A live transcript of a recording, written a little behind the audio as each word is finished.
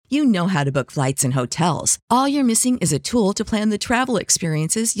You know how to book flights and hotels. All you're missing is a tool to plan the travel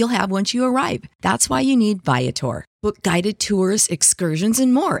experiences you'll have once you arrive. That's why you need Viator. Book guided tours, excursions,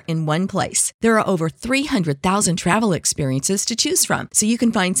 and more in one place. There are over 300,000 travel experiences to choose from, so you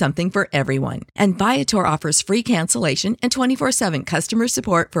can find something for everyone. And Viator offers free cancellation and 24/7 customer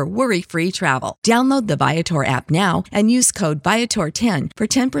support for worry-free travel. Download the Viator app now and use code Viator10 for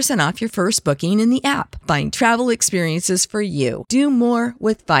 10% off your first booking in the app. Find travel experiences for you. Do more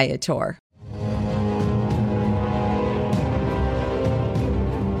with Viator.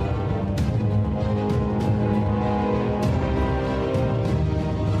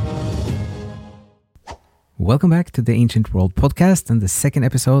 Welcome back to the Ancient World podcast and the second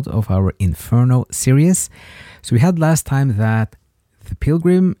episode of our Inferno series. So we had last time that the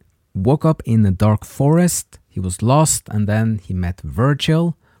pilgrim woke up in a dark forest, he was lost, and then he met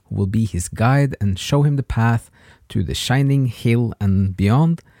Virgil, who will be his guide and show him the path to the Shining Hill and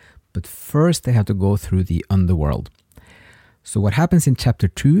beyond. But first they have to go through the underworld. So what happens in chapter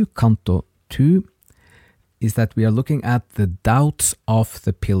 2, Canto 2, is that we are looking at the doubts of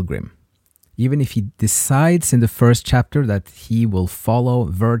the pilgrim. Even if he decides in the first chapter that he will follow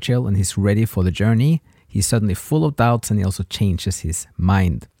Virgil and he's ready for the journey, he's suddenly full of doubts and he also changes his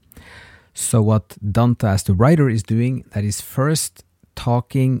mind. So what Dante as the writer is doing, that is first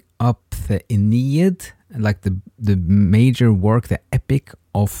talking up the Aeneid, like the major work, the epic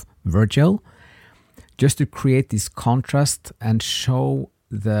of Virgil, just to create this contrast and show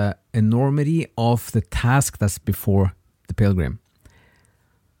the enormity of the task that's before the pilgrim.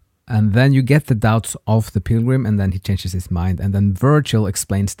 And then you get the doubts of the pilgrim, and then he changes his mind. And then Virgil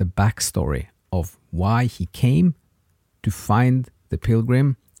explains the backstory of why he came to find the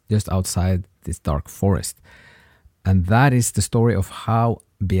pilgrim just outside this dark forest. And that is the story of how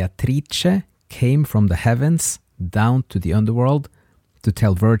Beatrice came from the heavens down to the underworld to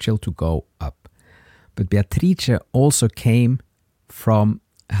tell Virgil to go up. But Beatrice also came from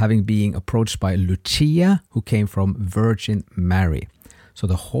having been approached by Lucia, who came from Virgin Mary. So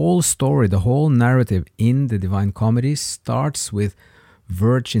the whole story, the whole narrative in the Divine Comedy starts with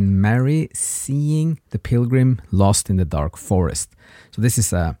Virgin Mary seeing the pilgrim lost in the dark forest. So this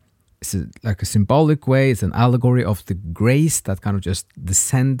is like a symbolic way, it's an allegory of the grace that kind of just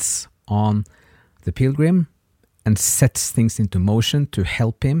descends on the pilgrim and sets things into motion to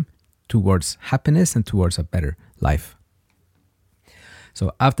help him towards happiness and towards a better life.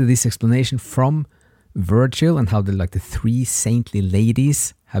 So after this explanation from Virgil and how the three saintly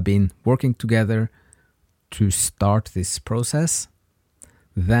ladies have been working together to start this process,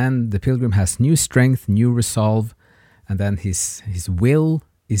 then the pilgrim has new strength, new resolve, and then his will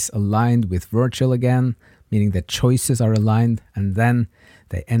is aligned with Virgil again, meaning that choices are aligned, and then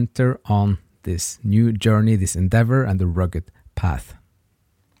they enter on this new journey, this endeavor, and the rugged path.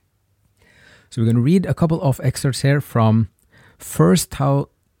 So we're going to read a couple of excerpts here from first how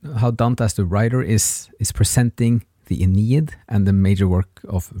Dante as the writer is presenting the Aeneid and the major work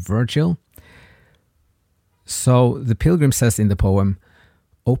of Virgil. So the pilgrim says in the poem,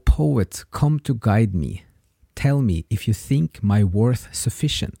 "O poet, come to guide me. Tell me if you think my worth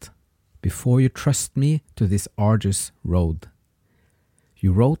sufficient, before you trust me to this arduous road.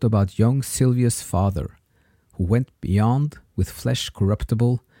 You wrote about young Silvius' father, who went beyond with flesh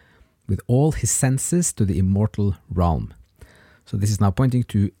corruptible, with all his senses to the immortal realm." So this is now pointing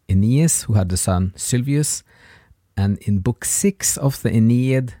to Aeneas, who had the son Silvius. And in book 6 of the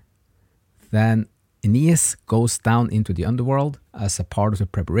Aeneid, then Aeneas goes down into the underworld as a part of the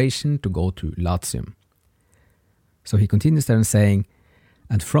preparation to go to Latium. So he continues there and saying,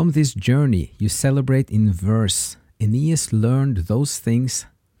 "And from this journey you celebrate in verse, Aeneas learned those things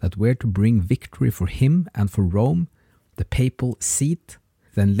that were to bring victory for him and for Rome, the papal seat.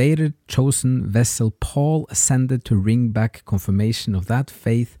 Then later chosen vessel Paul ascended to bring back confirmation of that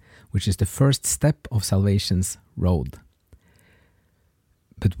faith, which is the first step of salvation's road.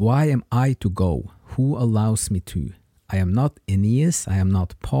 But why am I to go? Who allows me to? I am not Aeneas, I am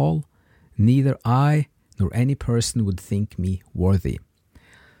not Paul, neither I nor any person would think me worthy."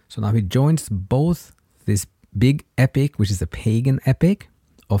 So now he joins both this big epic, which is a pagan epic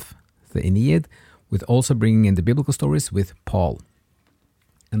of the Aeneid, with also bringing in the biblical stories with Paul.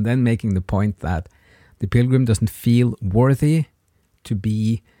 And then making the point that the pilgrim doesn't feel worthy to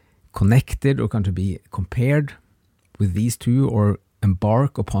be connected or to be compared with these two or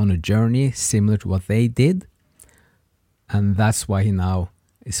embark upon a journey similar to what they did. And that's why he now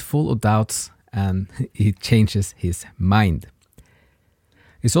is full of doubts and he changes his mind.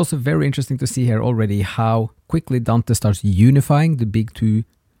 It's also very interesting to see here already how quickly Dante starts unifying the big two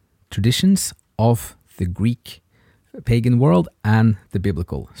traditions of the Greek pagan world and the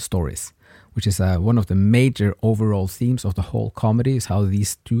biblical stories, which is one of the major overall themes of the whole comedy, is how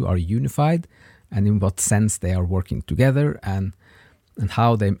these two are unified and in what sense they are working together, and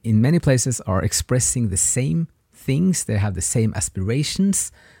how they, in many places, are expressing the same things. They have the same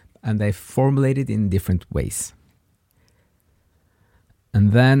aspirations, and they formulate it in different ways.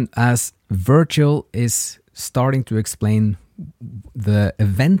 And then as Virgil is starting to explain the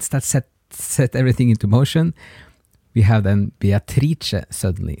events that set everything into motion, we have then Beatrice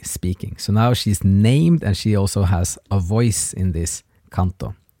suddenly speaking. So now she's named, and she also has a voice in this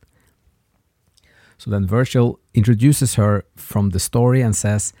canto. So then Virgil introduces her from the story and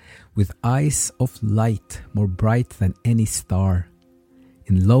says, "With eyes of light more bright than any star,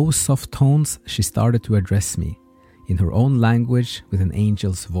 in low soft tones she started to address me, in her own language with an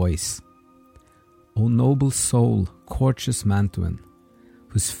angel's voice. O noble soul, courteous Mantuan,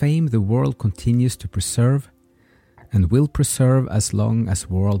 whose fame the world continues to preserve, and will preserve as long as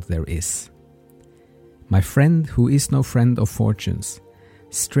world there is. My friend, who is no friend of fortune's,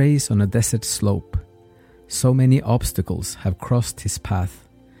 strays on a desert slope. So many obstacles have crossed his path.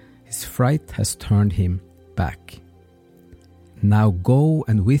 His fright has turned him back. Now go,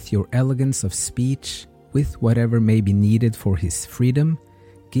 and with your elegance of speech, with whatever may be needed for his freedom,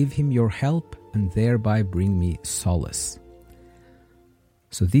 give him your help and thereby bring me solace."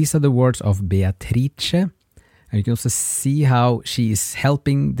 So these are the words of Beatrice. And you can also see how she is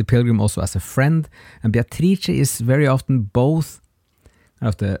helping the pilgrim also as a friend. And Beatrice is very often both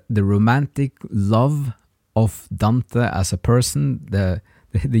of the romantic love of Dante as a person, the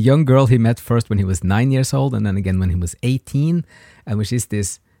young girl he met first when he was 9 years old, and then again when he was 18, and which is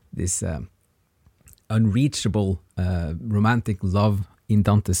this unreachable romantic love in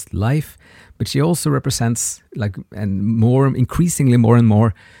Dante's life. But she also represents, increasingly more and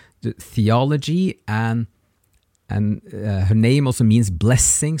more, the theology, and her name also means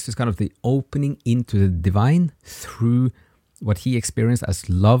blessing. So it's kind of the opening into the divine through what he experienced as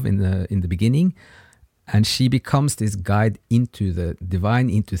love in the beginning. And she becomes this guide into the divine,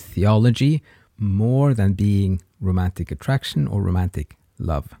 into theology, more than being romantic attraction or romantic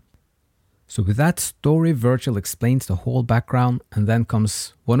love. So with that story, Virgil explains the whole background, and then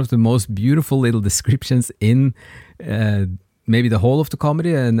comes one of the most beautiful little descriptions in maybe the whole of the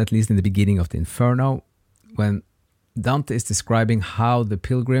comedy, and at least in the beginning of the Inferno, when Dante is describing how the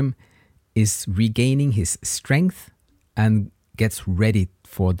pilgrim is regaining his strength and gets ready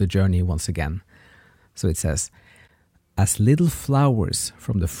for the journey once again. So it says, "As little flowers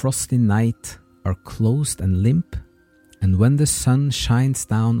from the frosty night are closed and limp, and when the sun shines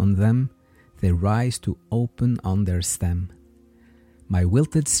down on them, they rise to open on their stem. My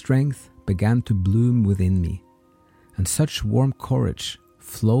wilted strength began to bloom within me, and such warm courage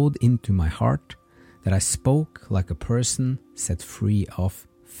flowed into my heart that I spoke like a person set free of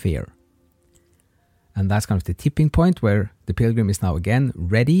fear." And that's kind of the tipping point where the pilgrim is now again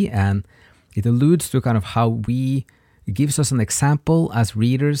ready, and it alludes to kind of how it gives us an example as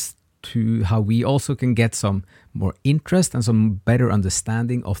readers to how we also can get some more interest and some better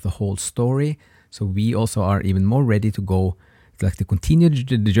understanding of the whole story. So we also are even more ready to go, to continue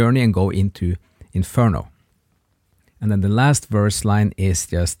the journey and go into Inferno. And then the last verse line is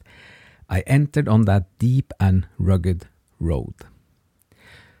just, "I entered on that deep and rugged road."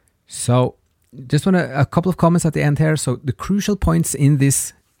 So just want a couple of comments at the end here. So the crucial points in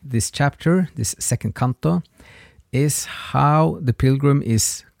this chapter, this second canto, is how the pilgrim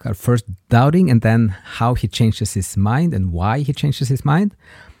is first doubting, and then how he changes his mind and why he changes his mind,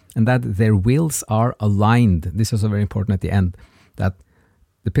 and that their wills are aligned. This is also very important at the end, that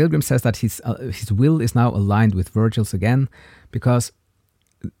the pilgrim says that his will is now aligned with Virgil's again, because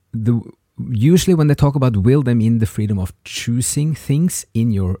usually when they talk about will, they mean the freedom of choosing things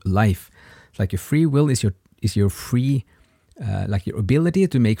in your life. It's like your free will is your free, like your ability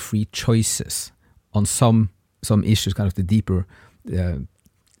to make free choices on some issues, kind of the deeper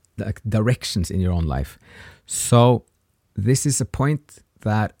directions in your own life. So this is a point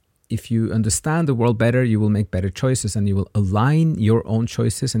that if you understand the world better, you will make better choices, and you will align your own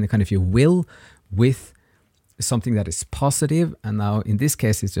choices and kind of your will with something that is positive. And now in this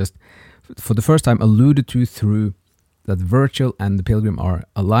case, it's just for the first time alluded to through that Virgil and the pilgrim are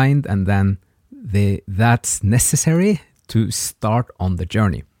aligned, and then that's necessary to start on the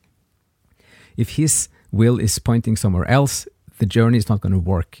journey. If his will is pointing somewhere else, the journey is not going to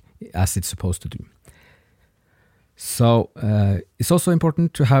work as it's supposed to do. So it's also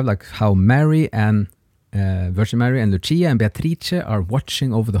important to have how Mary and Virgin Mary and Lucia and Beatrice are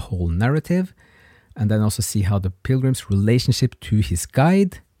watching over the whole narrative, and then also see how the pilgrim's relationship to his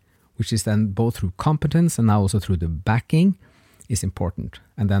guide, which is then both through competence and now also through the backing, is important.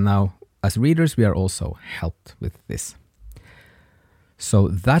 And then now, as readers, we are also helped with this. So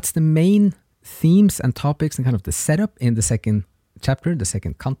that's the main themes and topics and kind of the setup in the second chapter, the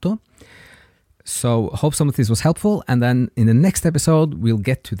second canto. So hope some of this was helpful. And then in the next episode, we'll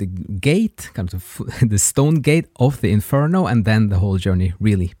get to the gate, kind of the stone gate of the Inferno, and then the whole journey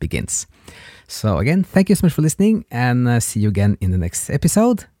really begins. So again, thank you so much for listening, and see you again in the next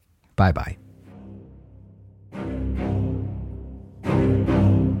episode. Bye-bye.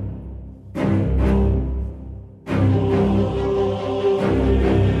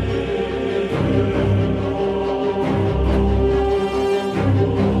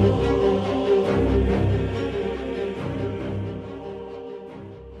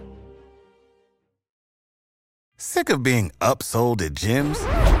 Sick of being upsold at gyms?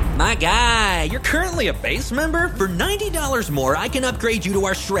 My guy, you're currently a base member? For $90 more, I can upgrade you to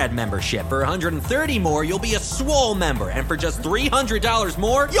our Shred membership. For $130 more, you'll be a Swole member. And for just $300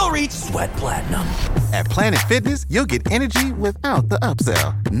 more, you'll reach Sweat Platinum. At Planet Fitness, you'll get energy without the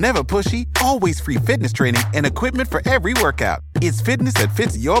upsell. Never pushy, always free fitness training and equipment for every workout. It's fitness that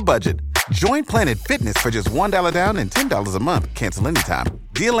fits your budget. Join Planet Fitness for just $1 down and $10 a month. Cancel anytime.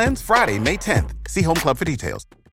 Deal ends Friday, May 10th. See Home Club for details.